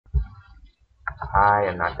I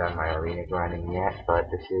am not done my arena grinding yet, but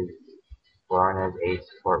this is Lorna's ace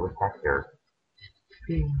support with Hector.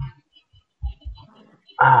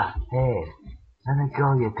 Ah, hey, let me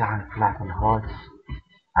go, you darn flapping horse.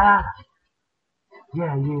 Ah,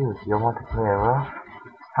 yeah, you want to play rough?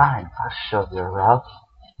 Fine, I'll show you rough.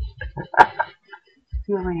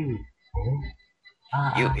 Huey,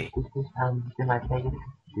 eh? Huey. Did my Pegasus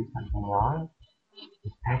do something wrong?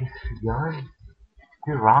 Is Pegasus yours?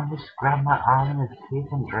 Did wrong just grab my arm in his teeth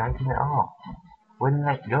and drag me off? Wouldn't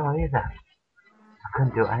let go either. I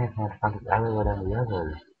couldn't do anything in front of everyone and the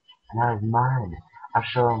others. And now he's mine. I'll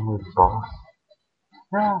show him who's boss.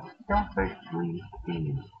 No, don't hurt me,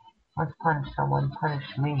 please. Let's punish someone,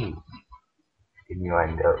 punish me.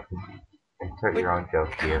 Innuendo. Insert What? your own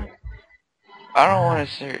joke here. I don't Ah, want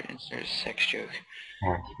to insert a sex joke.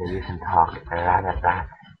 yes, so you can talk right at that.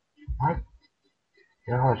 What?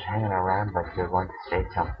 You're always hanging around like you're going to say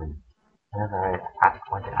something. Whenever I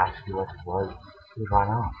went to ask you what it was, you run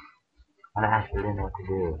off. When I actually didn't know what to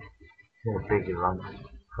do, you had a big lunch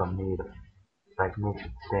from me to like me to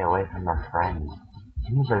stay away from my friends.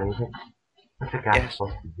 Can you believe it? What's a guy Yes.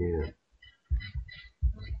 supposed to do?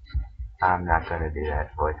 I'm not gonna do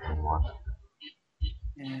that voice anymore.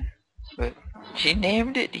 Yeah. But she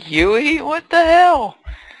named it Huey? What the hell?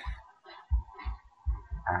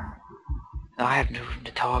 Uh, I have no room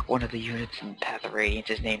to talk. One of the units in Path of Radiance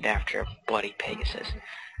is named after a bloody Pegasus.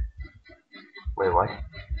 wait, what?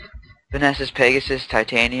 Vanessa's Pegasus,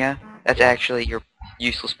 Titania. That's Yeah. actually your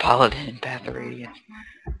useless paladin in Path of Radiance.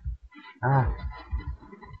 Ah,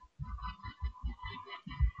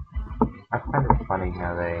 I find it funny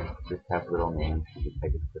how they just have little names for the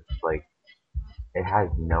like it's just like it has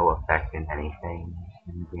no effect in anything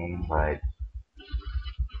in the game, but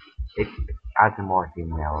it adds a more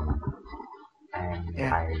human element. And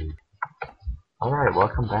Yeah. alright,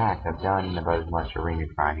 welcome back. I've done about as much arena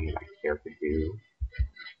grinding as I care to do.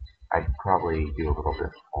 I'd probably do a little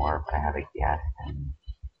bit more if I had a guest and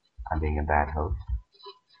I'm being a bad host.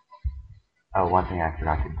 Oh, one thing I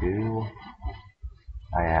forgot to do,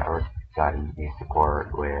 or got in a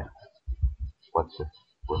support with what's the,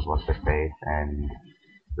 with what's her face and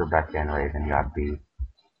Rebecca and Raven got beat.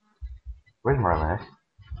 Where's Merlinus?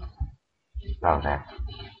 Oh, there.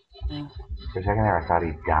 Yeah. For a second there, I thought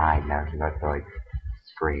he died. Now he's about to like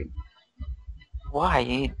scream. Why?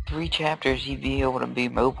 In 3 chapters, he'd be able to be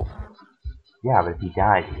mobile. Yeah, but if he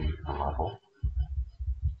died, he's a level.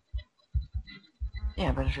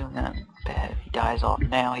 Yeah, but it's really not bad. If he dies off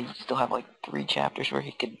now, he'd still have like 3 chapters where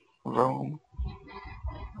he could roam.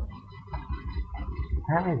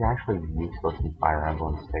 Apparently, he's actually useless in Fire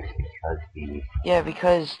Emblem 6 because he. Yeah,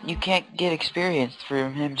 because you can't get experience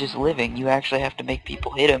from him just living. You actually have to make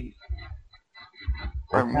people hit him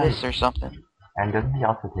or That sounds. miss or something. And doesn't he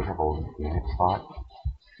also take up a unit slot?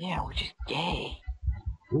 Yeah, which is gay.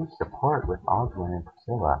 Who's support with Oswin and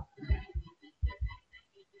Priscilla?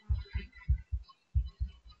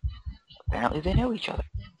 Apparently they know each other.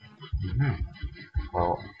 Mm-hmm.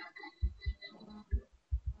 Well,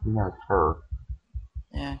 he knows her.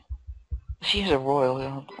 Yeah. She's a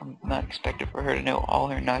royal. I'm not expected for her to know all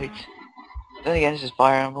her knights. Then again, this is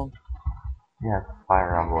Fire Emblem. Yes,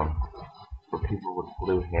 Fire Emblem. Where people with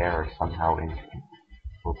blue hair are somehow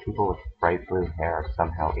where people with bright blue hair are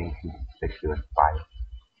somehow inconspicuous by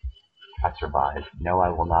passerbys. No, I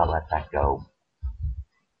will not let that go.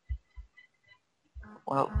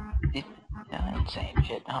 Well, I ain't saying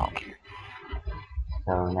shit. I don't care.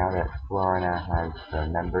 So now that Florina has the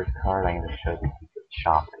members card, I'm going to show the secret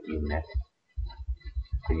shop that you missed.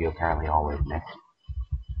 So you apparently always miss.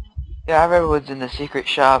 Yeah, I read what's in the secret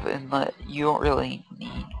shop, and you don't really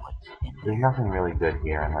need what's in There's there. nothing really good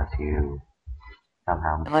here Unless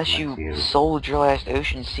unless you you, sold your last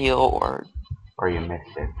ocean seal, or or you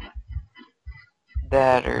missed it.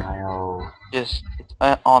 that, The or tile just it's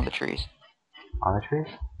on the trees. on the trees?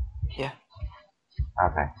 Yeah.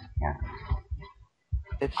 Okay, yeah.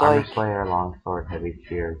 It's Armor like, Slayer, Longsword, Heavy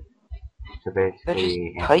Spear. So they're just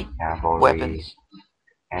basically, type anti-cavalry, weapons.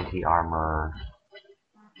 anti-armor.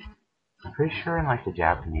 I'm pretty sure in like the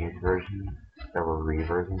Japanese version, there were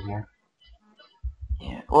reavers in here.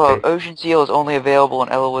 Yeah. Well, They, Ocean Seal is only available in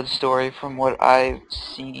Ellawood's story from what I've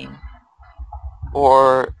seen.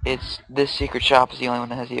 Or it's this secret shop is the only one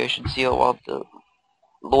that has the Ocean Seal, while the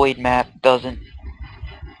Lloyd map doesn't.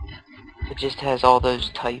 It just has all those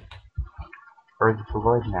type. or is it the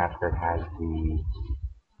Lloyd map that has the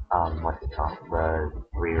what's it called? The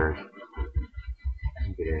reavers. I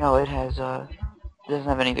think it is. No, it has it doesn't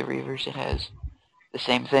have any of the Reavers. It has the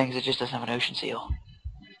same things. It just doesn't have an Ocean Seal.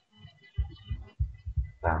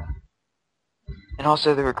 So And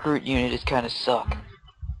also the recruit unit is kind of suck.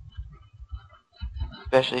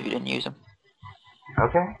 Especially if you didn't use them.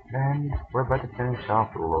 Okay, then we're about to finish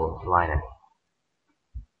off the little line.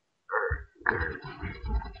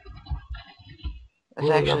 That's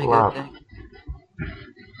Wait, actually a level good up. thing.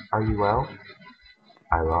 Are you well?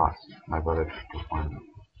 I lost. My brother took one.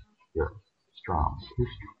 You're strong. Too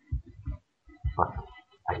strong.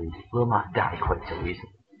 But I will not die quite so easily.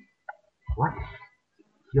 What?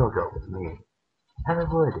 You'll go with me. Heather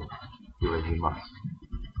would. Do as you must.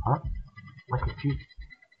 Huh? What did you...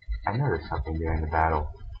 I noticed something during the battle.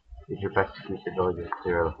 Did your best to keep the villagers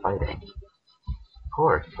clear of the fighting. Of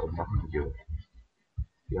course, it had nothing to do with it.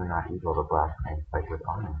 You're not evil to blaspheme fight with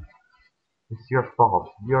honor. It's your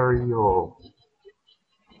fault. You're evil.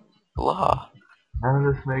 Blah. None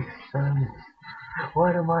of this makes sense.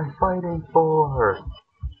 What am I fighting for?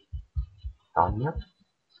 Sonya?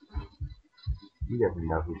 He doesn't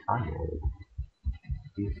know who Sonya is.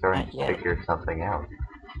 He's starting Not to yet. figure something out.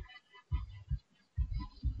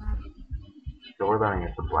 So we're learning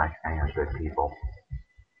that the Black Fang are good people.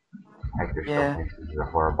 Hector still Yeah. thinks this is a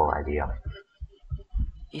horrible idea.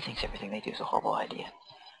 He thinks everything they do is a horrible idea.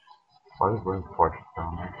 What is room for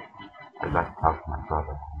Sonya? I'd like to talk to my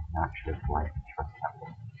brother. I'm not sure his life and trust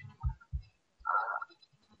him.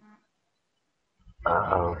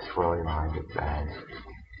 Uh-oh, swirly lines of bad.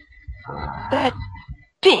 That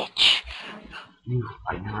bitch!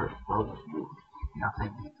 I never spoke to you.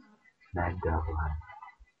 Nothing. Mad dove line.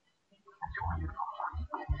 That's wonderful.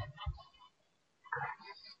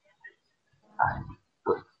 I'm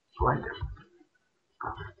good. Wonderful.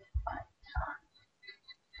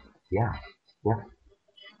 Yeah, yeah,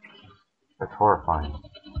 that's horrifying.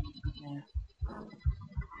 Yeah.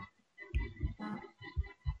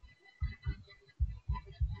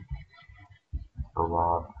 The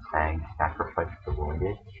law of Fang sacrifice the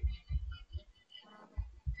wounded.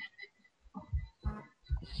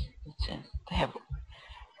 They have...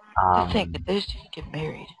 To think that Um, those two get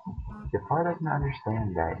married. Jafar doesn't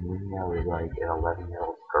understand that Nino is like an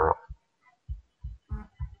 11-year-old girl.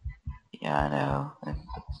 Yeah, I know. And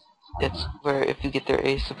it's where if you get their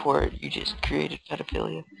A support, you just created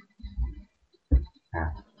pedophilia.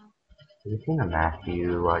 Yeah. Have you seen the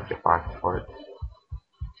Matthew Jafar support?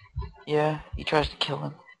 Yeah, he tries to kill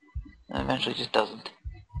him. And eventually just doesn't.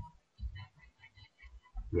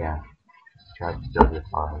 Yeah. Tries to kill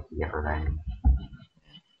Jafar to get revenge.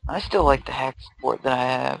 I still like the hack support that I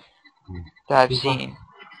have. Hmm. That I've He's like, seen.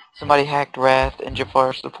 Somebody hacked Wrath and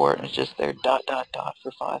Jafar support and it's just there ...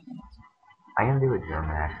 for 5 minutes. I can do a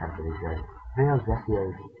German accent, but he says, Veel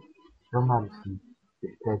Zephyr, no majesty,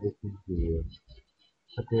 this pleasure to see you.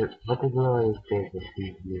 What the glorious days of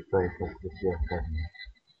these years grace us with your presence.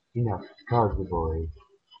 Enough, cause the boys.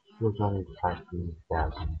 We're going to fight these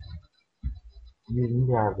thousands. You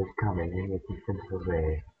knew I was coming in a simple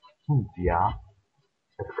way. Yeah?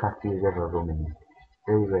 As crafty as ever woman.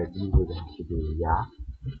 Very well you would have to do, yeah?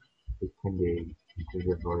 It can be into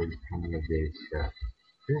the void coming of days, sir.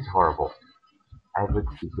 This is horrible. I would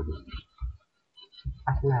speak of it.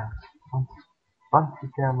 At last, once the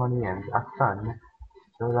ceremony ends, a sun,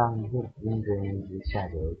 so long as it lingering in the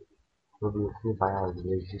shadows, will be filled by our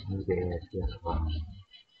religious new day at your throne.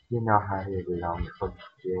 You know how he belongs for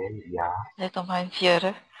today, yeah? Little mein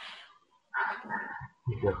Führer.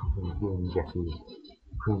 He's just doing Jeffy,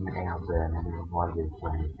 Queen Emblem, and he wanted for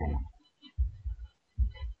anything.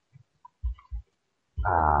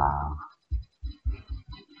 Uh,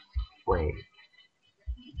 wait,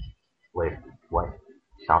 wait, what?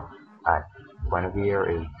 Stop. Guinevere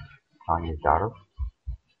is Sonya's daughter?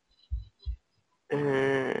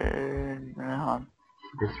 No,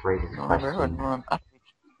 This raises questions.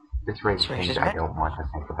 This raises This things raises I many. don't want to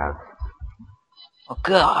think about. Oh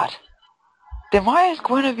God. Then why is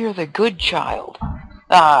Guinevere the good child?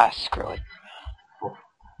 Ah, screw it.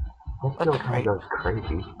 That Let still them kind of rape. goes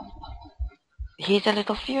crazy. He's a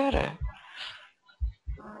little Führer.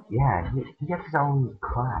 Yeah, he gets his own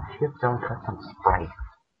class. He gets his own custom sprite.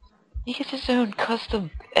 He gets his own custom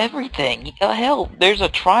everything. Hell, there's a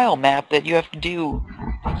trial map that you have to do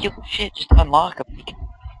ridiculous shit just to unlock him. He can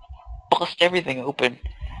bust everything open.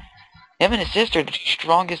 Him and his sister are the two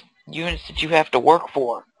strongest units that you have to work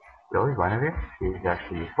for. Really, Guinevere? She's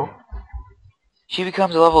actually useful? She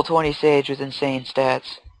becomes a level 20 sage with insane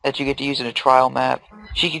stats that you get to use in a trial map.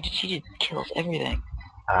 She just kills everything.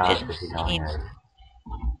 She's Because she's on insane.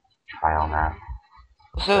 a trial map.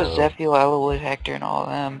 So is So, Zephyr, Elwood, Hector, and all of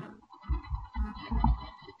them.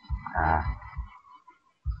 uh,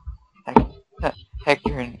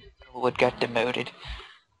 Hector and Elwood got demoted.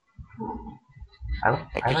 I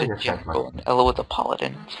Hector's like a this guy's general and Elwood's a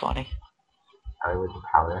paladin. It's funny. Hollywood's a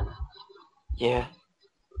paladin. Yeah.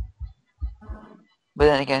 But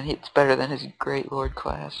then again, it's better than his Great Lord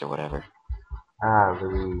class or whatever.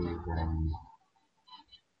 Louise and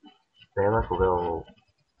they look a little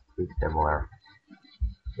too similar.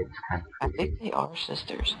 It's kind of I think creepy. they are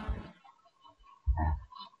sisters. Yeah.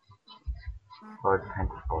 Lord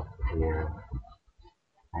Pentacles here.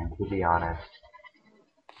 And to be honest,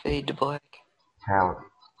 Fade to black. how,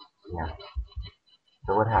 yeah.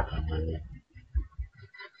 So what happened really?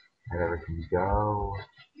 Let everything go.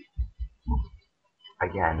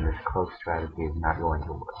 Again, this cloak strategy is not going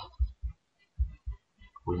to work.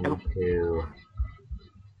 We Nope. need to,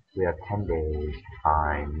 we have 10 days to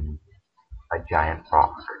find a giant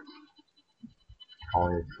rock.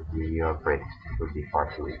 Only this would be your bricks, this would be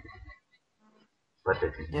far too easy. But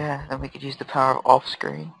this is, Yeah, then we could use the power of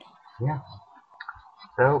off-screen. yeah.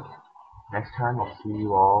 So, next time I'll see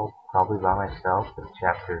you all, probably by myself, with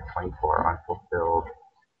chapter 24, Unfulfilled.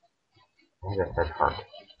 I think I said heart.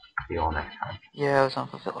 See you all next time. Yeah, it was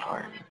Unfulfilled Heart.